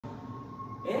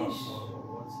Ish.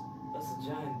 That's a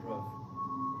giant, bro.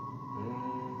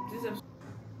 This is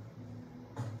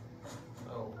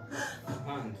oh,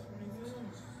 hand.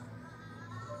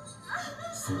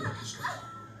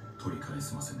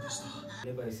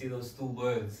 Never I see those two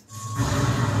birds.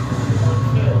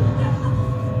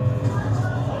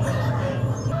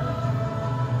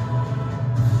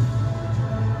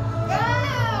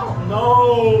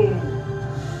 No!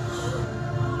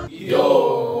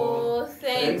 Yo!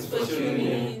 Thanks for tuning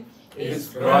in.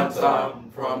 It's run time,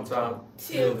 from time,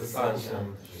 till the sun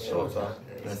shines. Short time.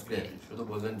 Let's play. Should have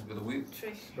was into the week.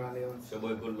 Trish. So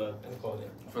we're good luck and call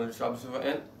it. From the shop to the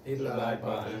end. Hit the like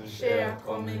button, Share,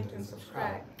 comment, and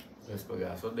subscribe. Let's go,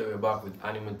 guys. So then we're back with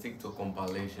anime TikTok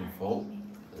compilation for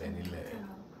LennyLen.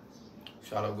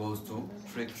 Shout out goes to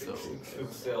trixellz.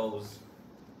 TRICIARUTTA.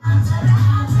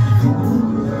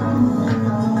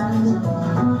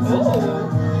 Oh,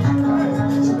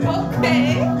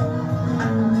 okay.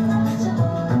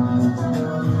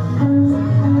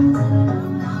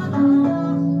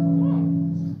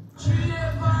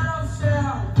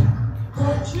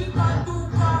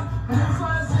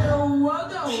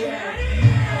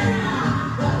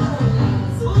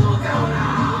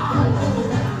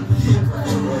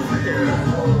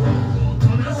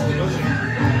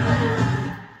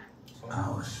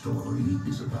 Our story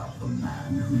is about the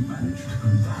man who managed to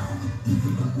confound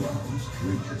even the world's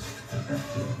greatest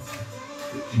detective,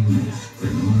 the genius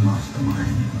criminal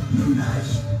mastermind known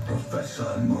as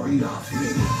Professor Moriarty.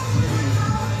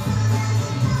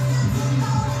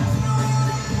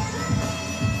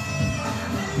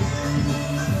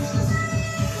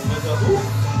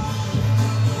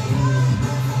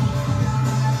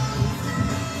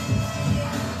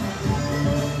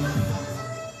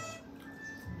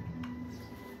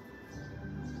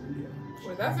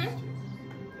 Was that it?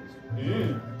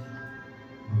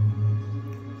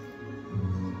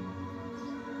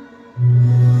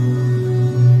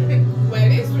 Well,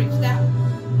 it is reached out.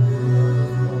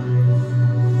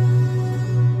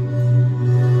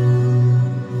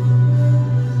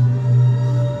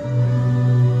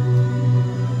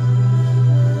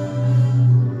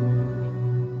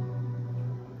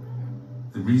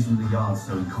 The reason the yard's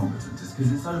so incompetent is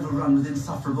because it's overrun with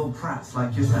insufferable prats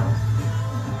like yourself.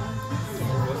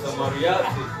 What's a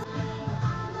Moriarty?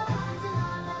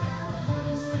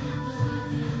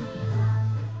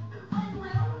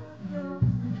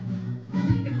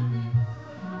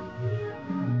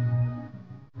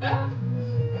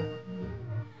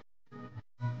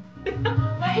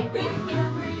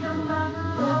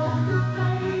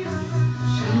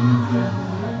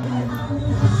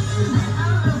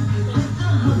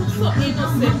 So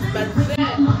innocent, but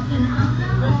then.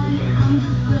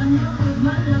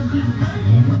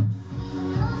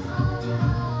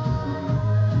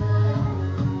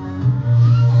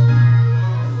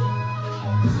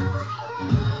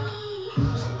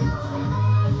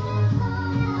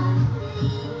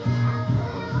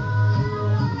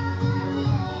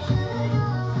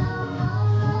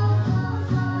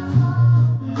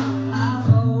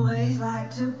 I've always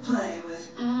liked to play with.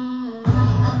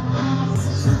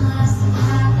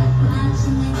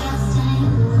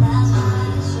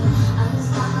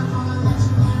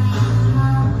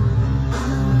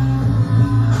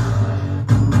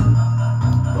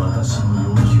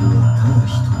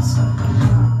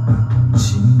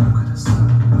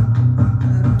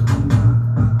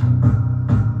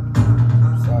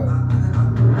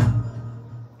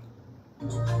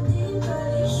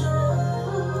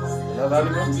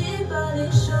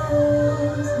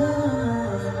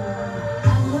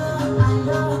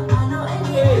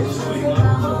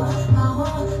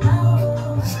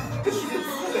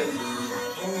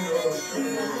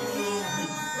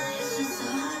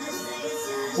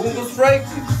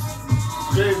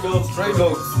 Stray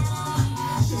dogs.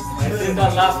 I did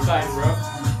that last time, bro.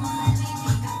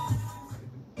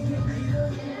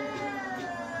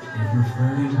 If you're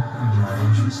flirting, I'm not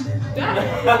interested.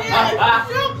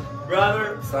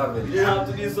 Brother, Savage. you have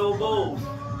to be so bold.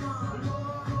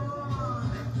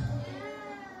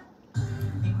 I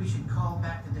think we should call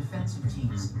back the defensive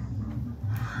teams.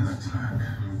 An attack.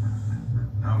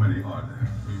 How many are there?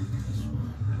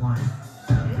 One.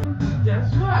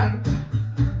 Just one.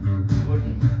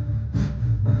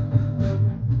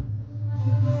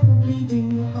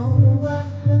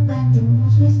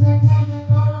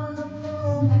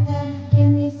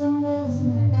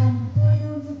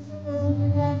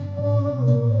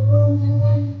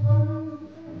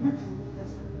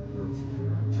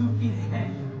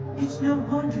 It's no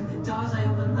wonder the dolls I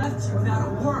opened left you without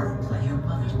a word, player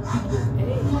mother.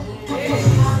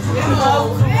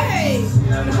 Hey.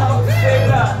 Say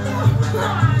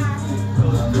that.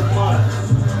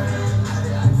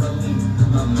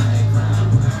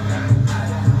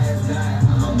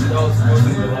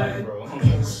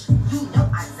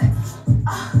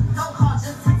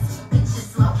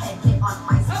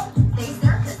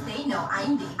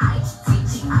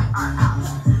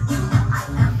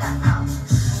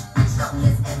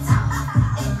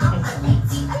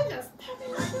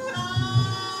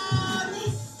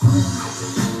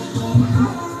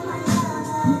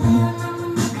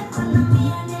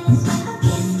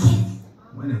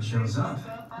 grows up,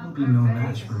 he'll be no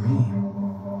match for me.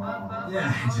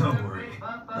 Yeah, don't worry.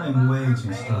 I'm way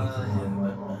too strong for him.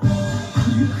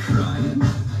 You crying?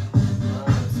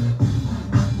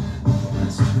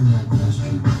 Let's turn that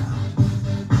question around.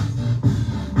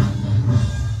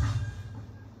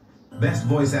 Best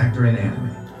voice actor in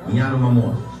anime, Miyano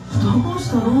Mamoru. どうし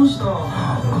たどうした。かわ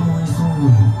いそう。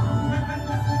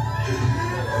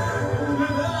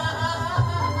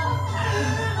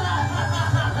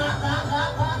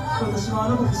私はあ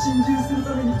なたを心中する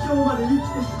ために今日まで生きて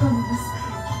きたのです。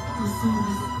きっとそうで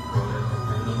す。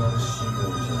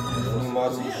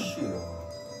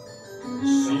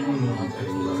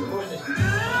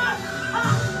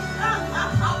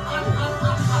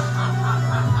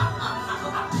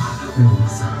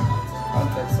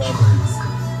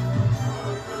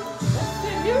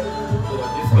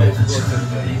俺たちは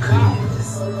大クリエイです。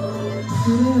プ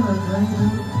レーはだいぶ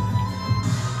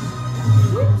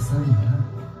このさにな。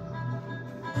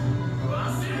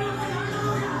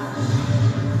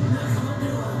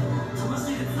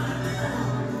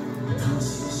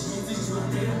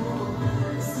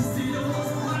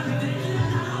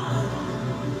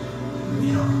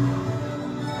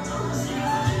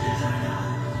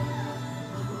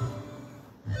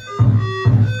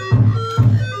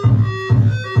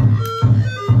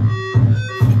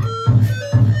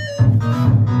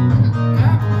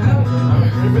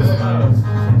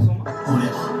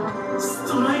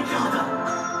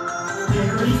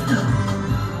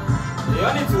I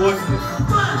need to watch this.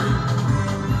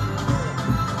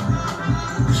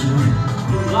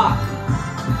 Blue Lock.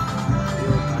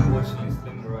 I'm watching this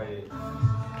thing right.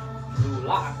 Blue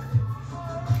Lock.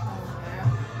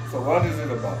 So what is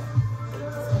it about?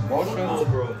 Emotions? Football,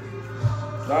 bro.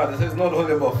 Nah, this is not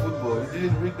only about football. You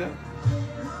didn't read them?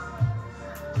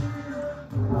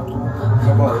 It's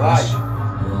about life.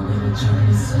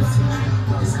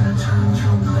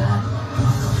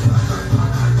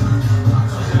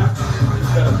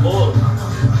 Got a ball.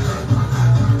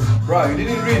 Bro, you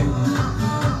didn't read.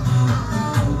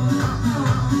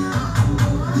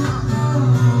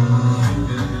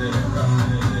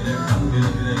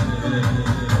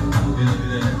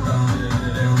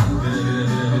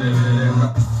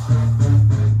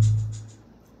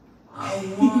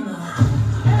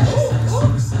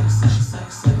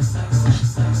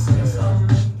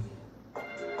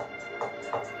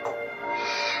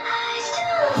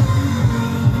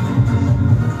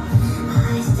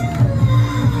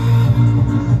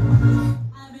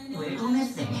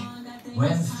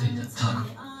 Wednesday だったの。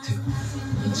てか、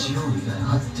日曜以外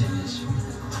会ってねえし。どう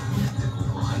やってこ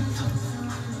こ入ったの？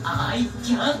 I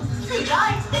can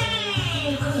fly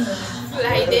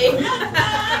Friday.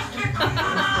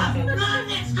 何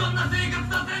日こんな生活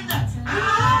させんだ。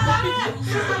ダメ。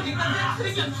必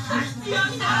要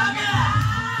になる。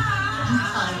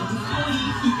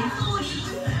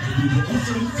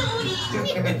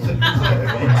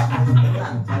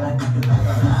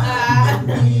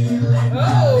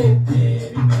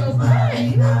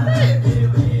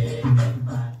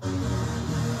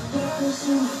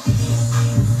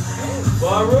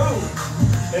Baru.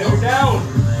 Hair down.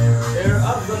 Hair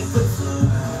up.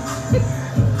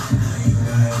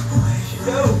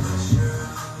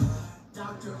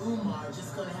 Dr. Umar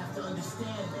just gonna have to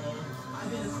understand, man. I've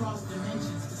been across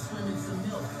dimensions to swim in some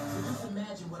milk. So just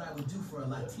imagine what I would do for a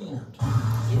Latina.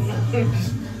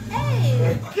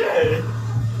 Hey! Okay.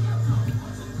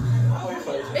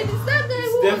 It's not that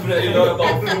It's definitely not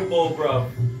about football, bro.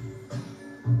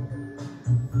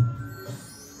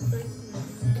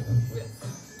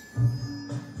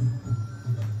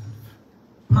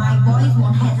 My boys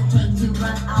won't hesitate to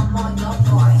run out for your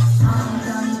boy.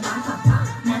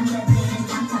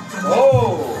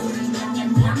 Oh!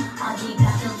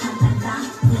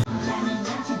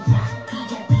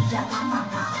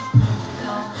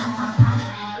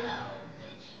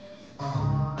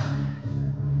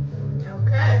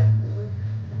 Okay.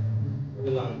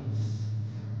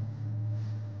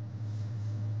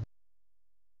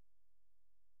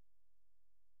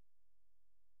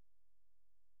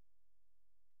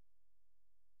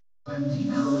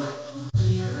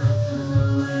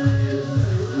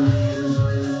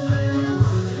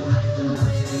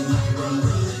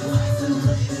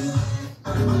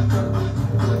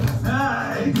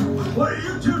 Hey! What are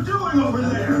you two doing over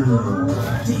there?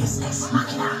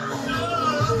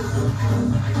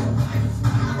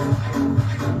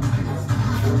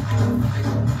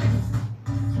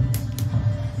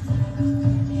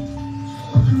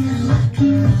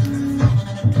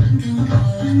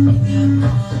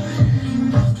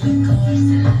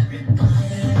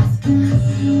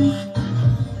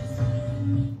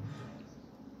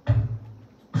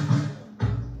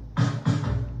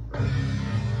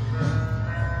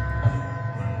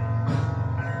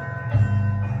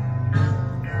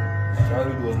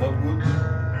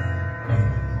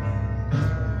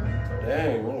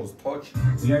 Dang, what was touchy?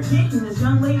 We are taking this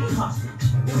young lady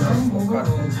hostage.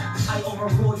 Overruled. I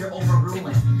overruled your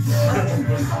overruling.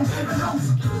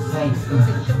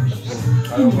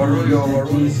 I overrule your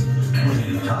overruling. What are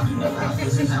you talking about?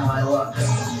 This is how I look.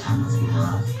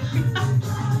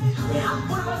 Yeah,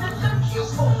 what about that stuff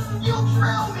useful? You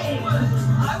drilled me!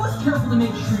 I was careful to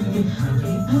make sure you didn't break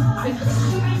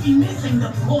anything. You may be missing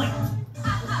the point.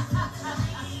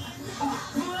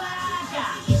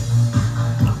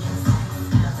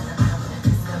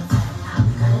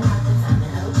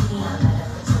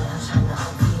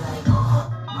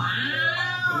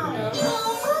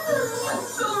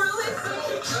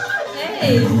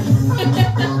 Hey!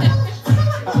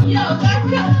 Yo,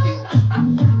 back up!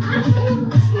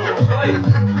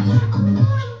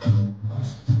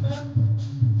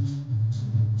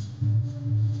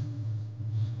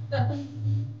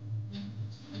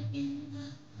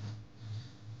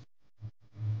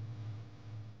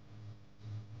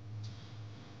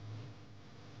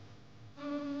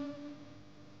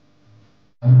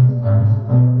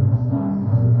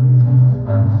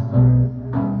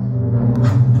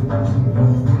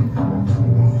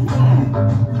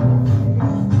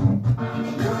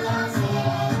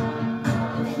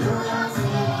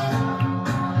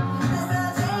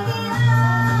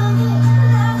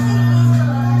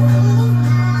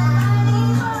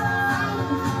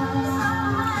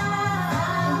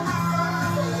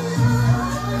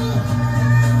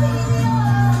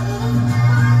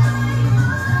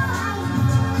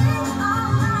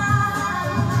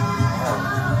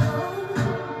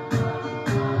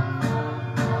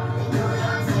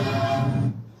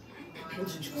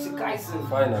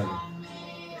 Finally.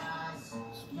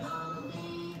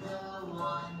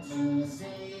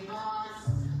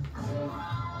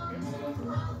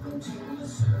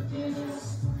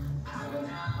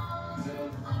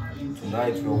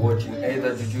 Tonight we're watching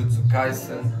either Jujutsu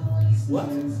Kaisen What?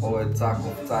 or Attack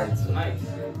of Titan. Tonight.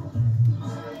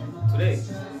 Today.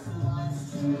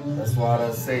 That's what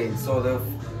I say. So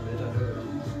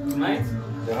Tonight?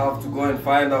 they have to go and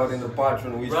find out in the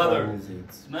Patreon which Brother. one is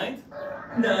it. Tonight?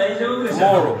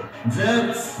 Tomorrow.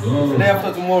 The day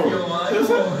after tomorrow.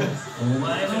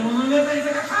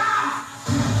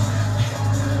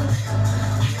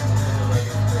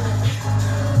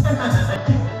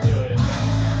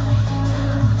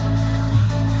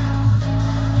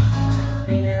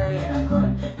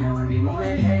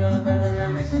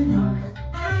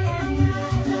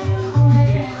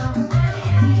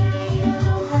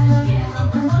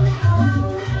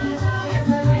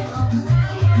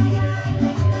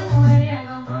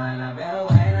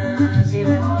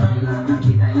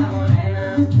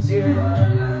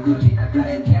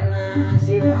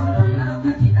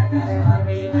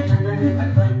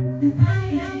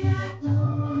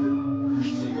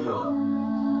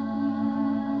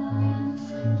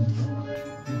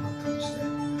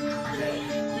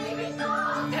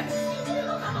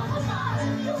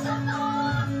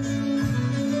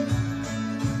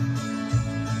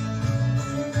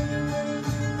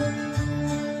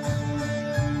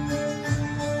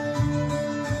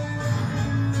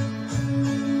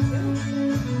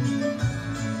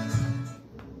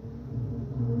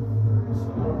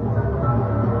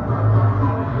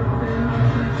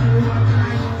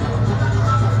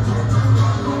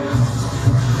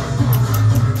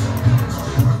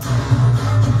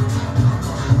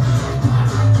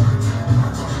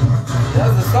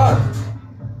 There's the sun.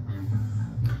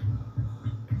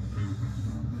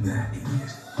 That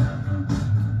idiot.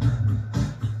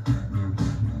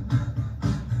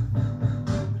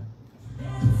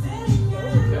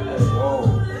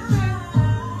 Whoa.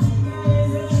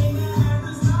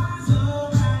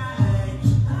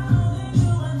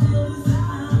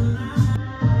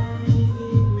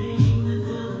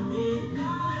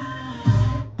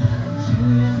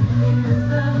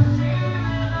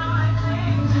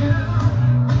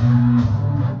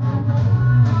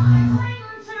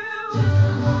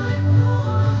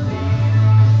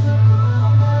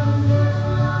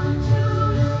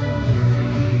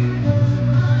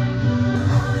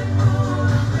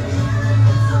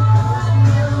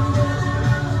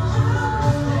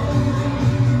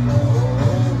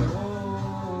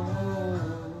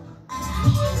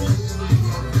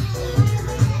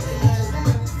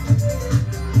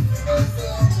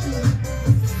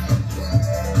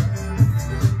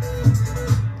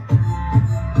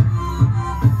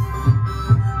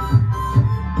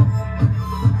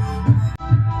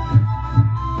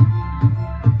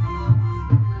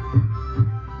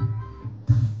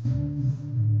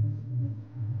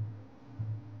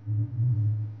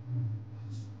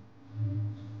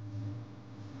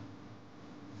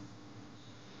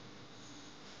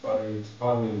 It's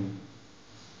funny.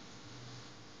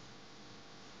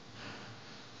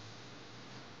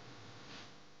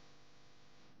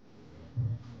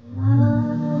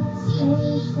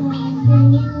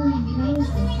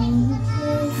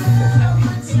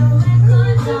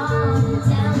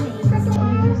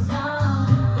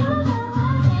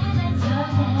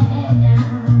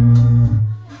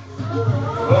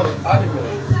 A lot of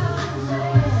anime.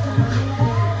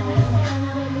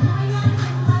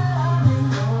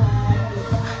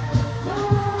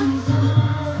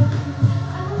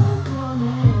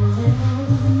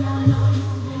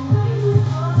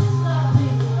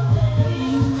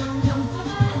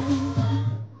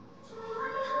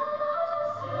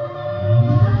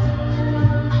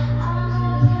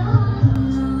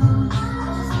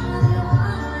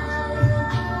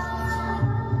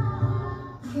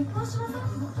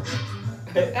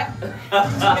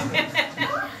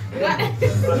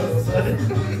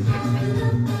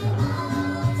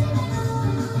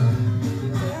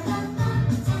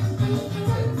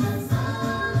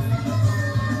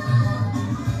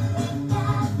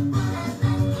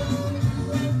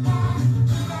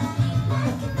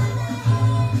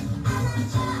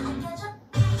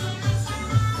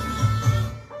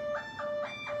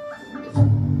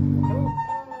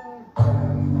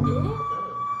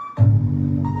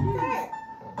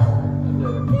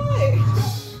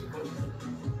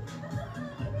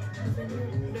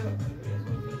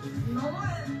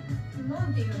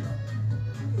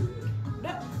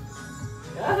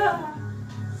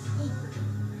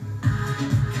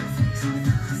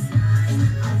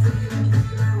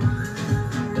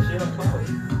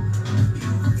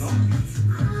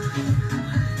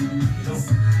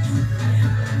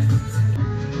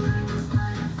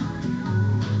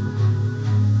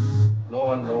 No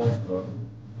one knows, bro.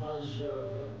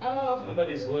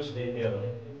 Nobody's watched it here.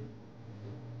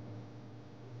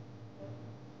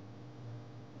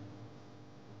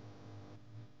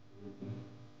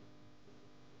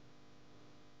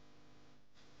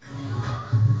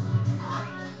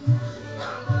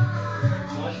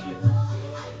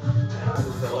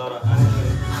 There's a lot of anime.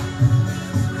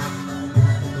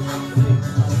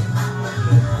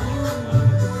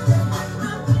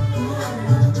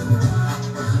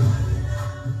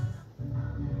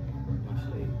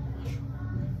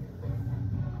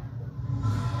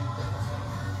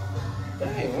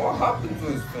 Dang, what happened to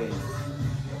his face?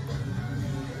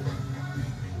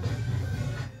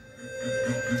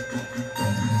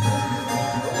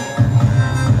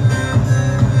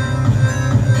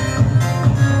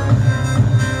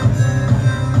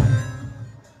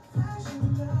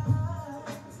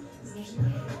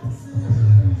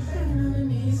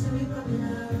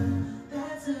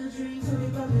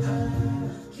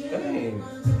 Dang.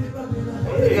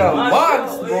 They got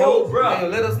box, bro. Yo, bro. Hey,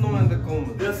 let us know in the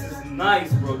comments. This is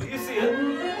nice, bro. Do you see it?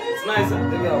 It's nice. Huh?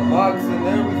 They got box and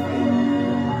everything.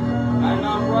 I'm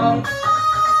not wrong.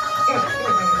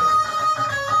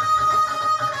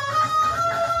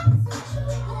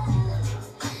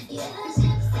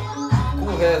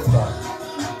 Cool hairstyle.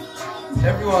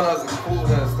 Everyone has a cool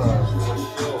hairstyle.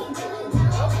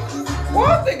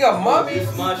 What? They got mommy?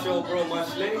 It's my show, bro.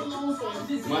 Mashley.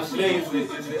 Mashley is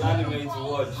the anime to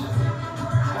watch.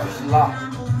 Mashla.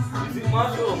 Is it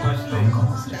Masho or Mashley?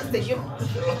 That's the you.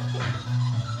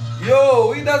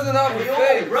 Yo, he doesn't have a Yo,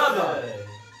 face. brother.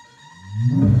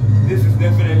 This is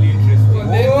definitely interesting. Well,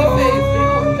 there's the face. Yo,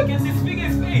 you can see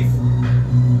his face.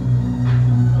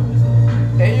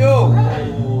 Hey, yo.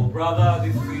 Oh, brother,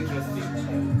 this is interesting.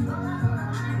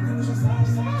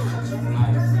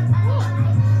 Nice.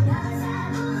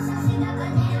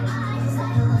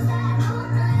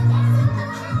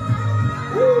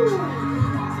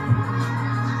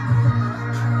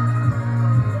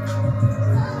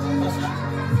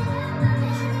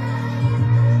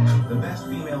 The best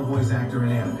female voice actor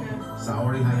in anime,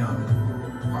 Saori Hayami,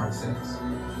 Part 6.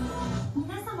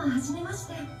 皆様はじめまし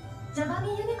て、ジャバ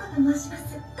ミユミコと申しま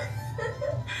す。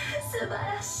素晴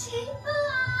らしい。うわ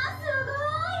ー、す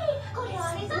ごい。これあ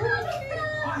れじゃないです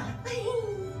か。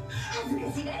恥ずか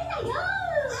しがりだよ。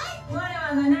我ら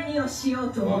が何をしよう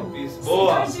とも One Piece 世 boy.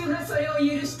 界中がそれを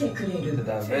許してくれる。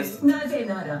 Divest. なぜ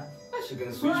なら She can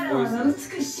我 switch らは voices.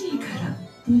 美しいから。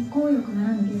日光浴な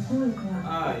らぬ月光浴は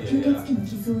Ah, yeah, 吸血 yeah. 鬼の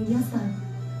傷を癒すだろう。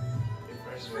 Different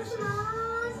もし voices. も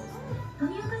ーし、富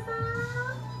岡さん。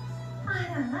あ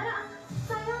らあら、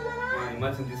さようなら。 Ah,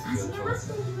 imagine this は is じ your めま choice. し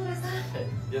て、三村さん。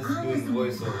 Just アンナ doing 様の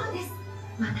voiceover. スターです。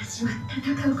私は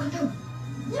戦うことを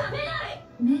やめない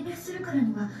命名するから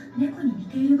には猫に似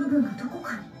ている部分がどこ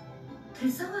かに。手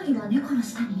触りは猫の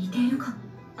舌に似ているかも。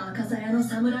赤鞘の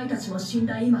侍たちも死ん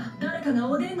だ今、誰かが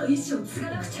おでんの意志を継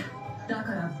がなくちゃ。だ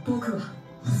から僕は調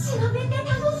べて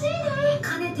楽しいね。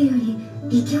かねてより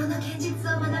異教の剣術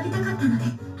を学びたかったので。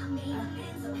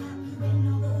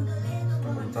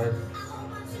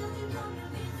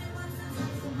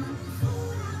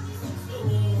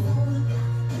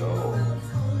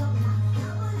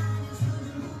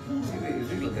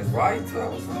Writer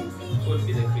or something? Could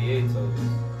be the creator.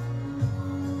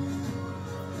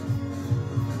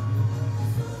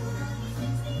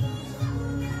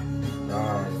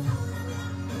 Nice.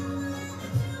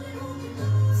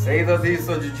 Sei da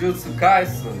disso Jujutsu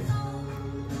Kaisen.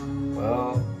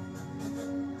 Well,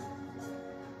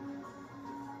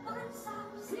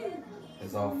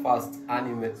 it's our first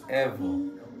anime ever.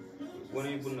 When are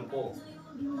you putting the poll?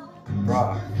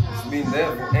 Bruh, it's been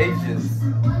there for ages.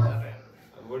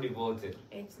 I've already voted.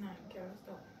 8-9, Carol,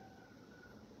 stop.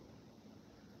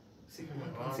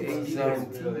 Age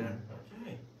 19.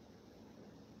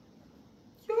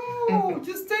 Yo,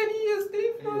 just 10 years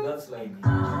difference. Yeah, that's like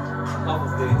half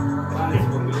of the planet's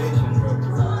population, bro.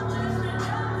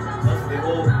 That's the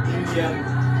whole Indian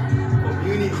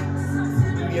community,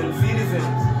 Indian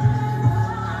citizens.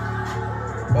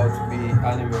 About to be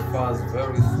anime fans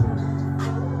very soon.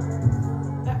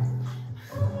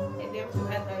 And they have to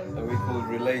add And we could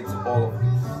relate to all of this.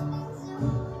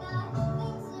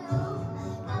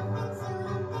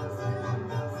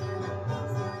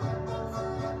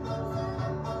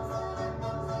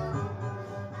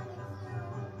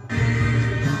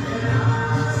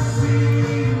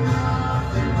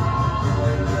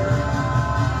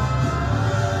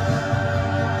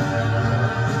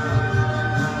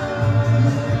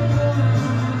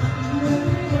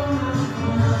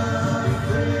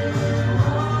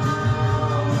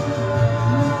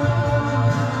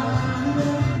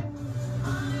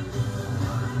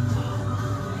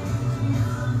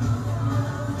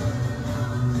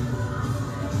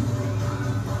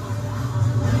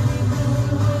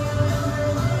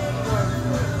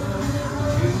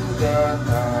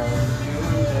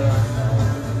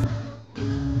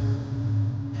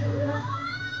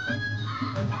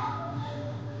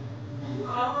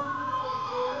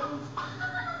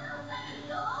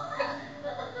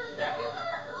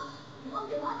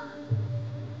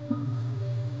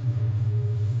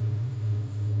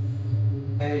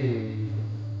 Hey,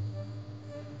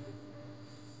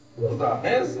 those are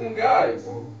handsome guys.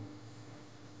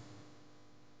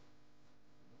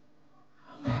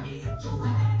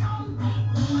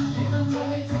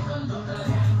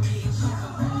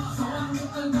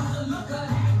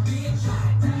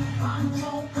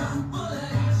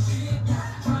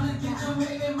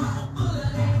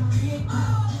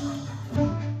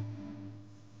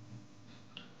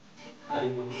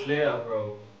 Slayer,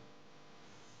 bro.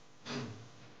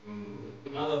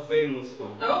 Another famous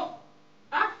one. Oh!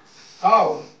 Ah!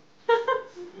 Oh,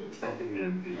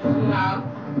 Wow.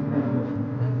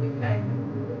 That's exciting.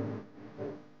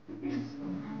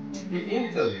 the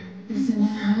interview.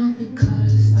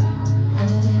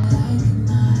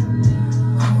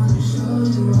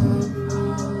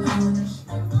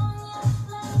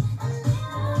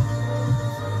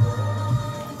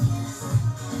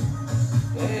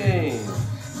 Hey.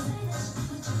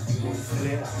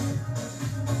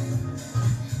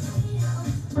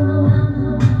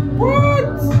 What?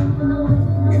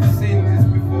 We've seen this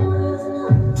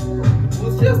before. It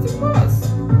was just a mask.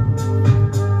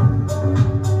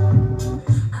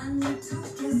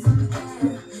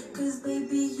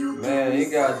 Man, he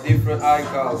got different eye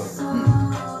colors.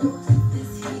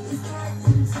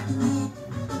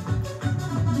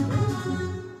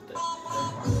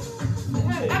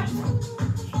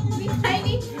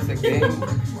 Tiny. It's a game.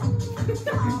 It's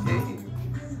a game.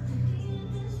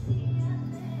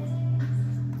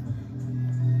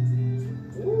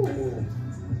 Ooh.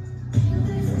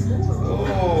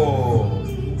 Oh.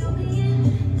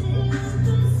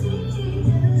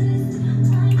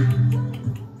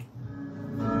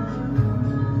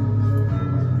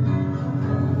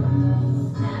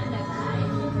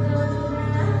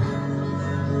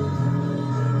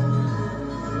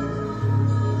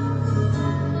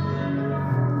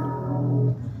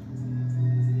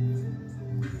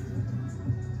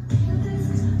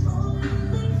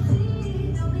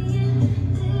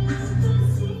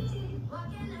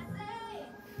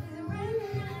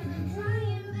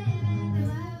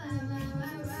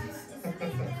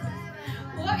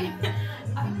 What?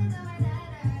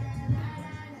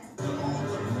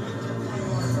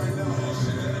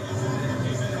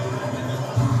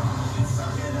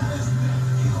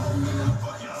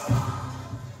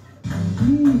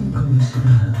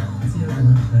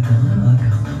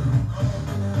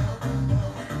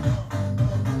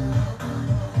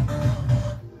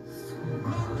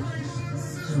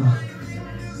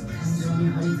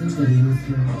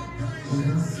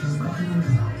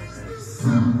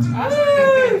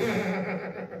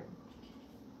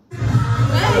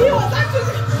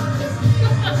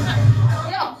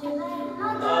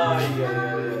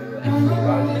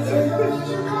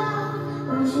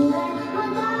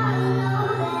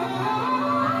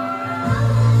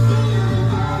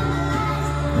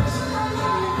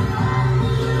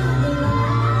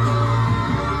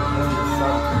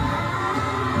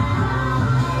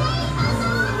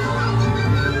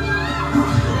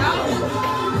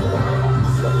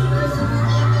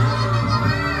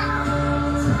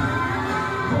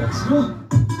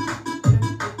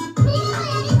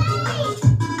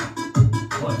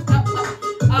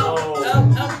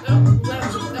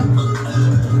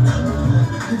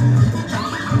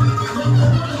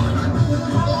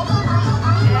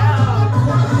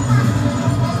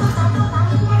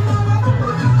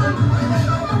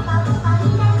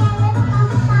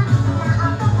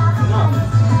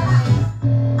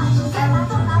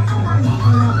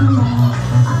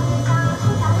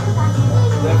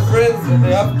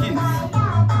 They have kids.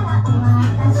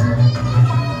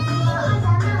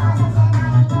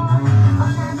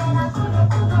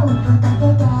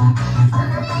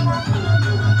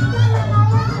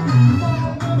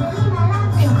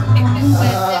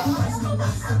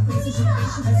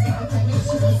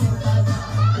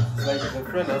 Like the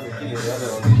friend has a kid in the other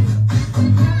one.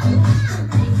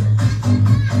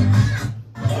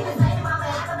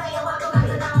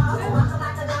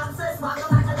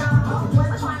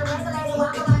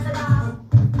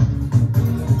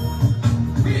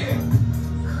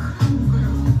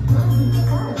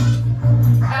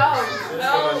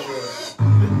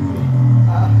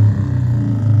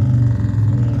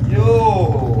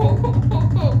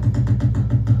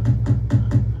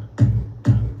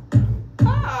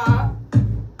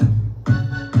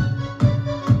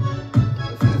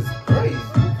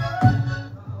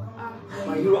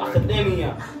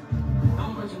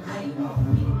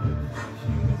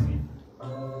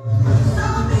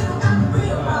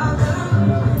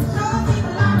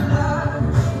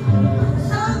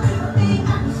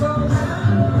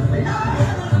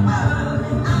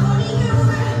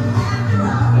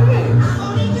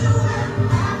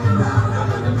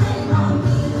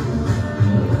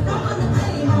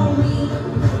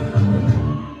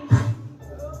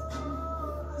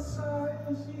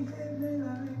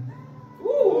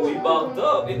 Bulked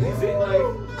up, is it like,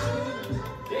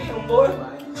 damn boy.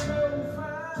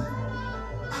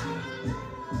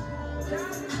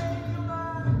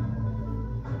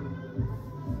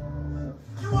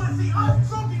 You wanna see us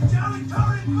broken down and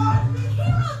covered in mud?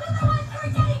 Heroes are the ones who are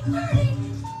getting dirty!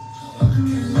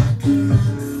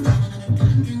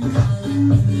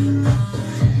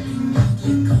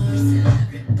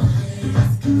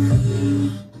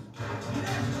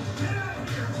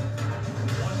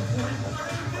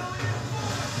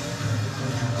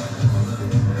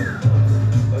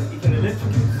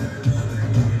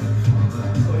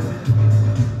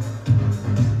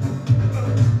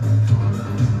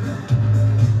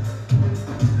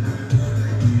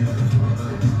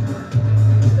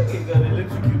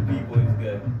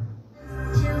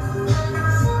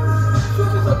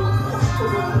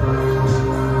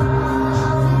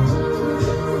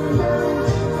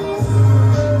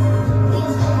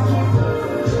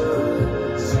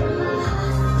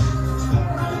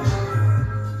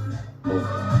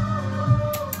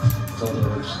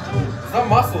 Some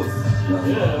muscles.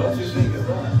 Yeah, what you think is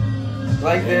that?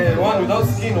 Like the one without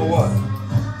skin or what?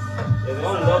 Yeah, the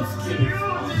one without skin is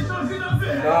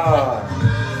Nah. I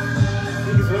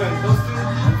think he's wearing a costume. I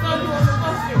thought it was a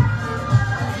costume.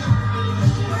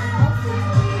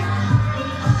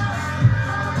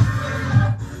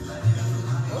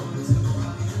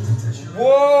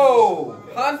 Whoa!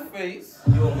 Hand face.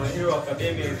 Yo, My Hero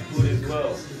Academia is good as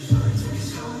well.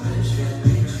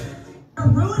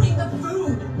 Ruining the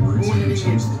food. Ruining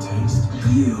change the taste.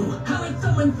 You. How is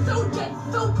someone so dead,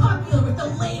 so popular with the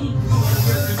ladies?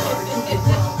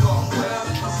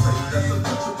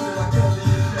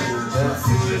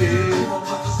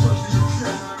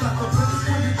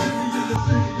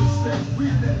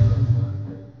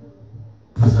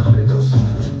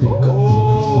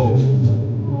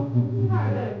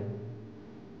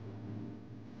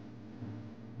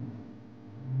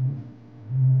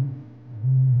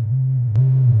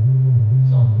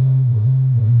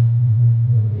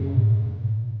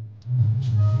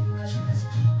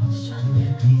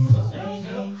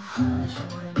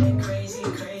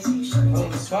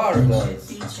 Paradise.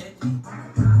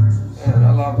 Man, I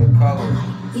love the color.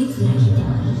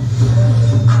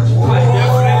 I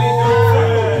definitely do.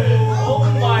 Oh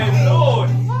my lord.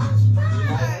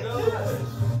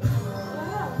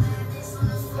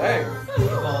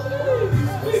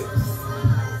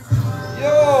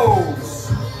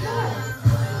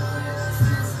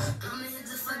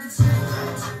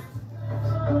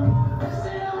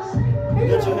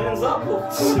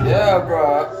 Yeah,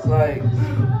 bro. Like,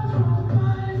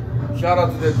 shout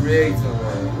out to the creator,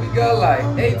 man. We got like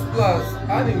 8+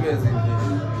 animes in here.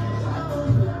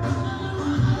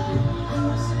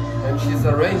 And she's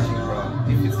arranging, bro.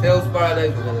 If it's Hell's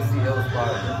Paradise, we're gonna see Hell's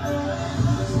Paradise.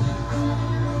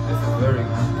 This is very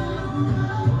good.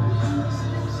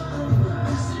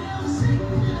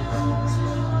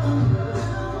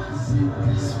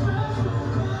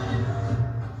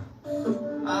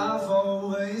 I've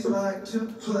always liked to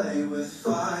play with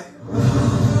fire.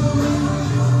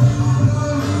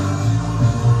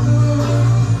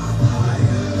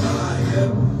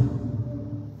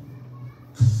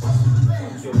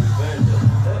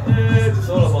 It's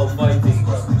all about fighting,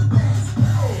 bro.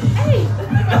 Hey!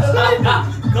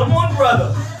 Come on, brother.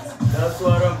 That's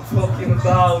what I'm talking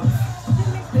about.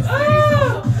 Did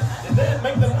they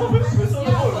make the movie? We saw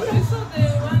the Yeah, movie. we saw the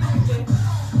one with the...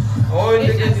 Oh, in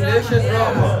the Asian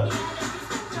drama.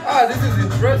 Ah, this is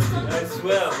interesting. I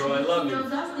swear, bro, I love it. I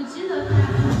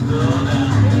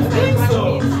think so.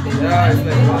 Yeah, it's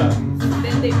like One Piece.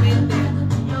 Then they made the...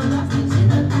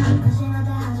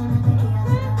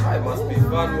 It must be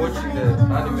fun watching the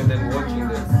anime than watching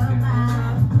the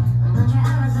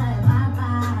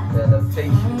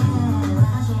adaptation.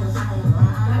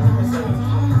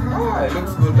 Ah, it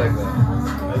looks good like that.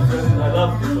 I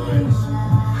love this already.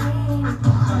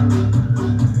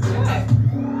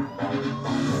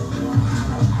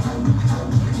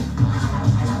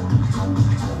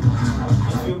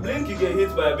 If you blink, you get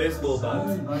hit by a baseball bat.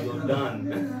 You're done.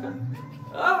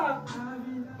 Ah.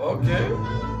 Okay.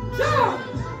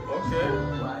 Okay.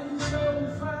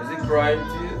 Is it crying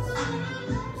tears?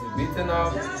 Is it beaten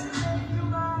up?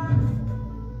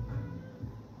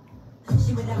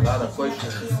 A lot of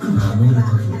questions.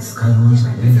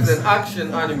 This is an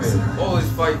action anime. Always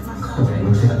fighting.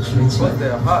 But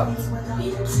they're hot.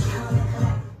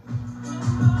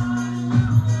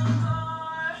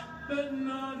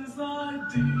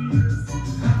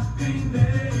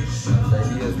 The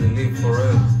ideas they live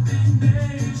forever.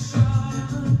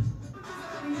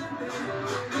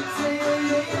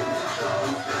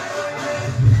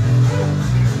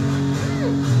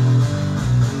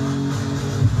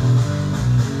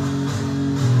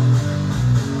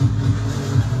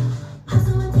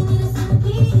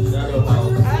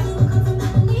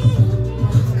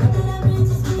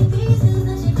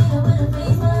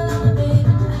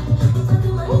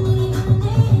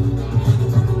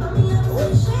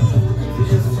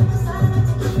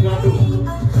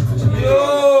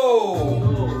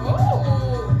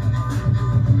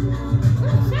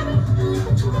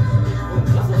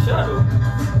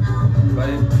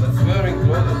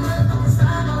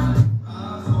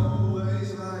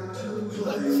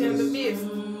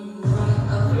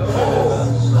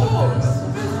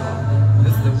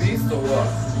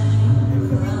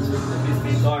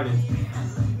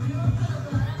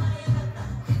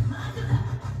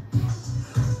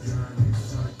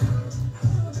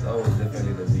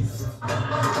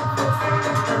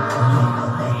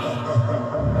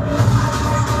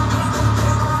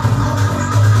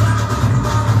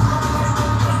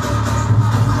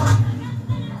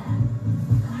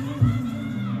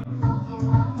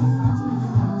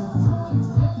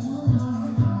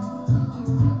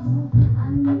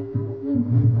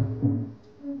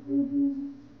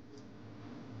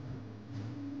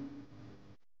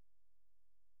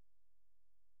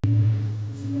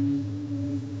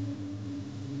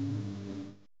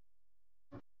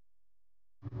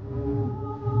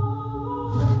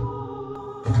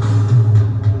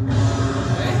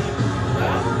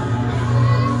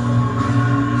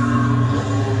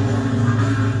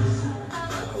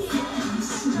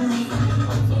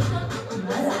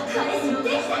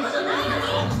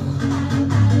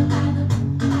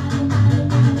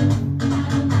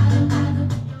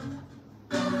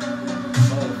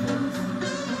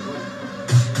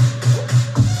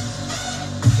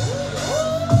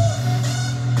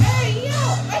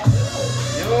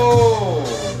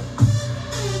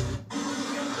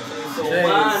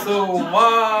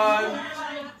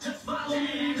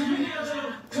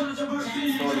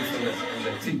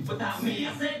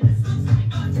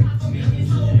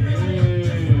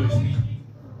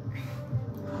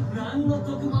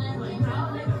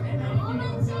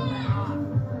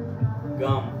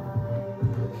 Gum.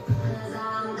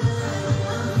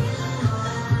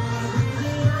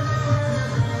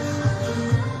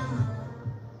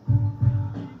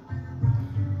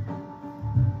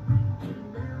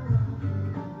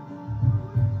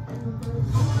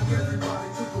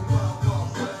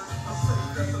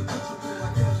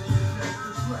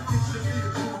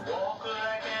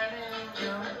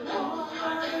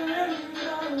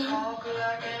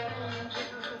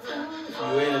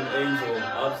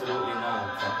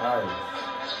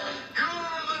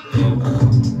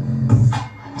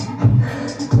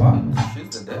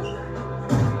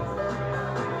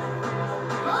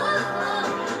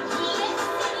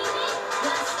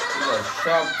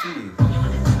 top T.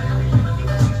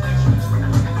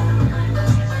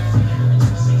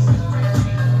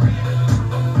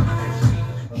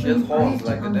 She has horns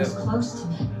like the devil.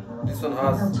 This one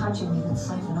has,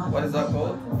 what is that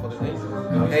called for the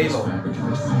angel? Halo.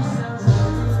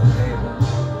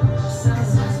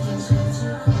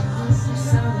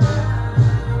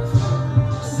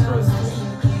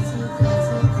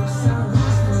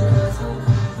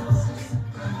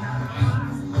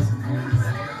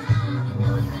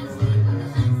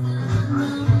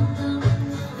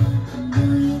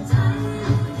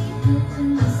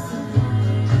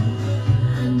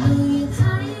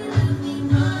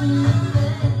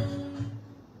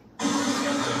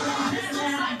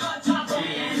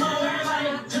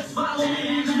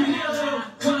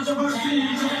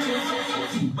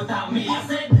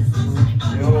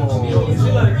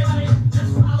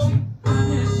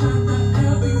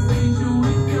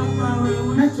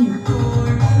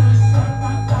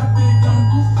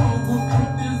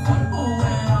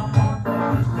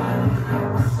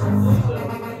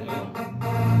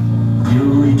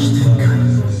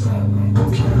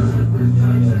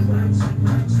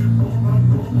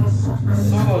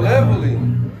 Solo leveling.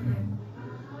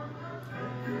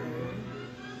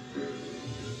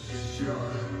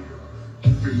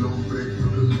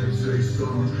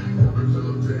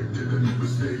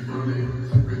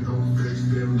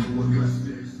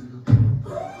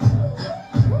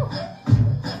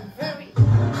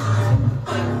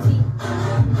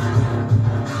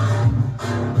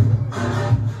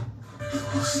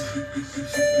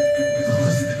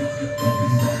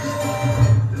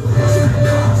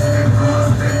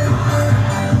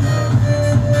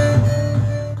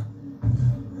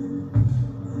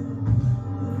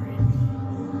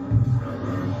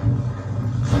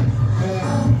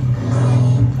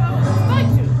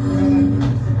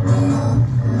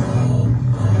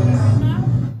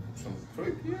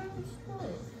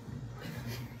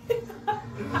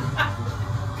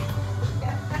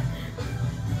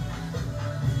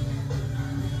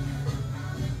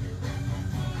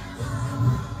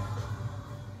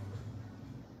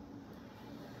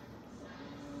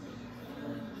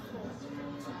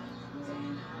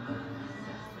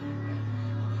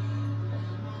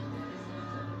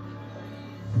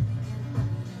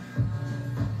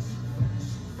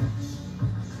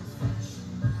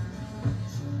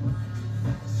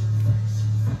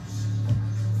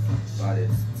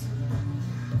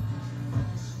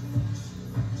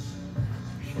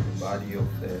 Body of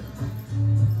the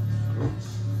group.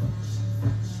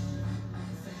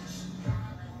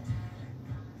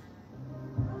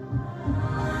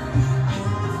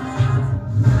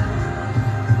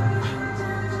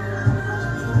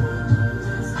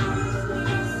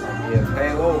 We have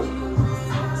Halo.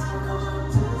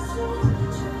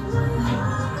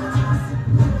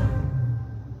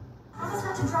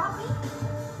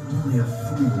 Only a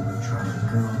fool would try a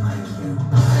girl like you.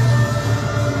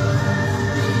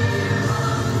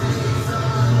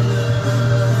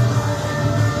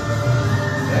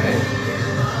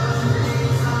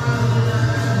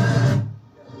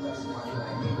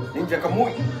 Ninja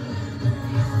Kamui.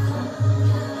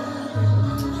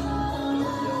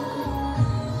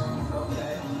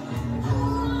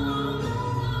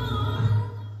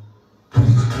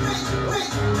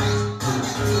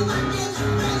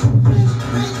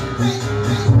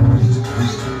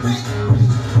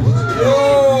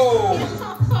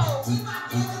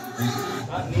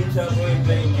 That ninja boy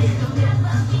playing games.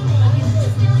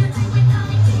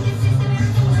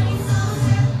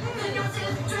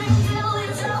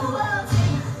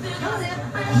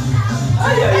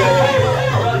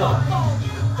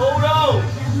 Hold on!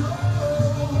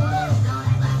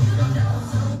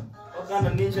 What kind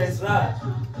of ninja is that?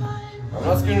 I'm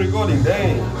not screen recording,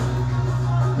 dang. I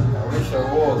wish I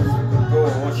was. Go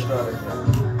and watch that again.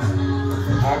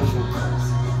 Action.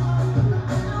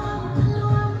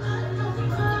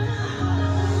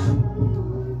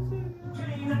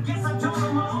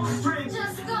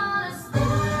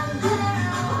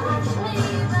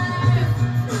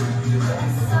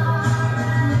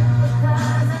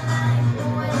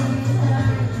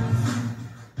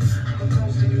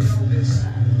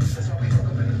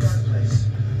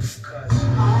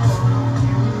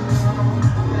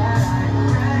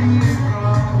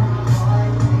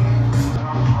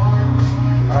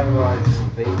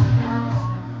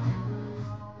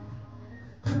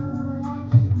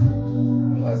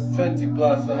 That's 20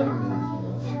 plus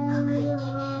enemies.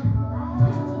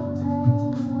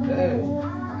 Dang.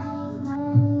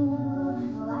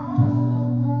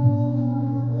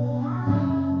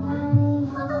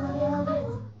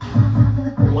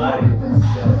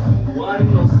 Why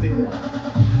no sé.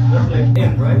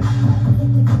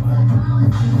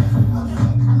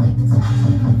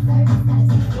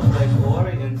 Just like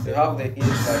Ori They have the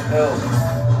ears like hell.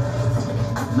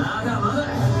 まだまだ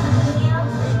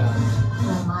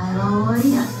お前は終わ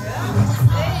りだ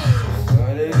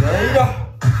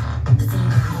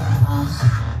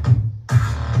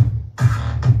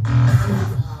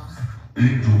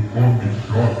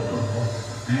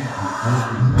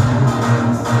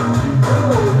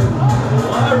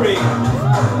Ori!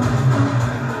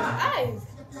 Nice.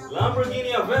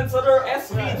 Lamborghini Aventador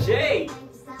SVJ!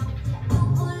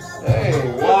 Hey,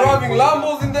 we're driving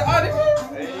Lambos in the anime.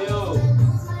 Hey yo!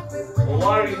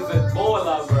 Ori is a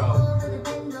baller, bro.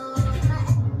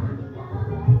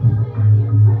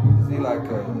 Is he like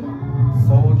a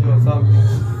soldier or something?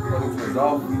 According to his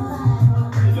outfit.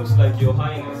 It looks like Your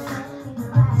Highness.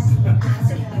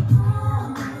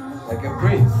 Like a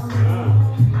prince.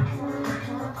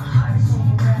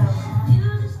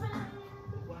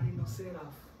 Why you not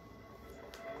Seraph?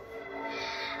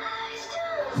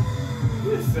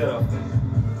 Who is Seraph then?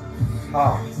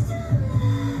 How?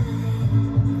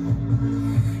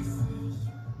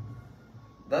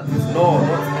 That is no,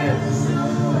 not N.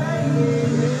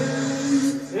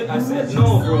 I said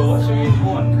no, bro. What you mean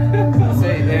on?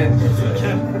 Say N.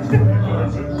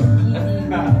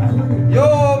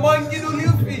 Yo, monkey do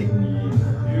Luffy.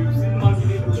 You've seen Monkey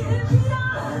D.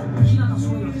 日向そ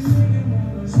ういうので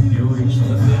す料理して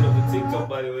That's the end of the TikTok,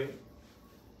 by the way.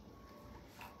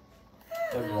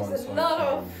 Everyone's so lot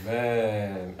of- funny,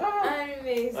 man.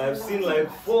 Animes. I've seen like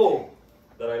 4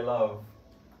 that I love.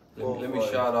 Let me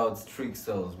shout out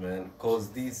TRICILZ, man, because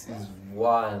this is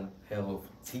one hell of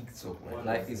TikTok, man.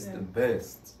 Like, it's the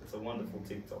best. It's a wonderful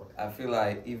TikTok. I feel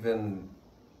like even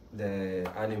the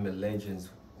anime legends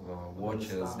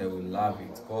watchers, they will love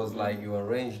it, because like you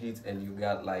arranged it and you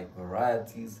got like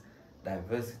varieties,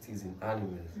 diversities in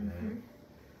animes, man.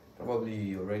 Probably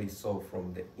you already saw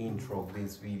from the intro of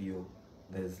this video,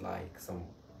 there's like some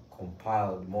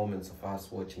compiled moments of us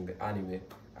watching the anime.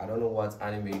 I don't know what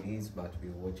anime it is, but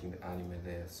we're watching the anime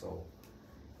there. So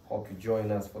hope you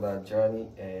join us for that journey,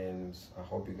 and I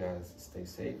hope you guys stay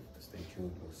safe, stay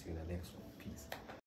tuned. We'll see you in the next one. Peace.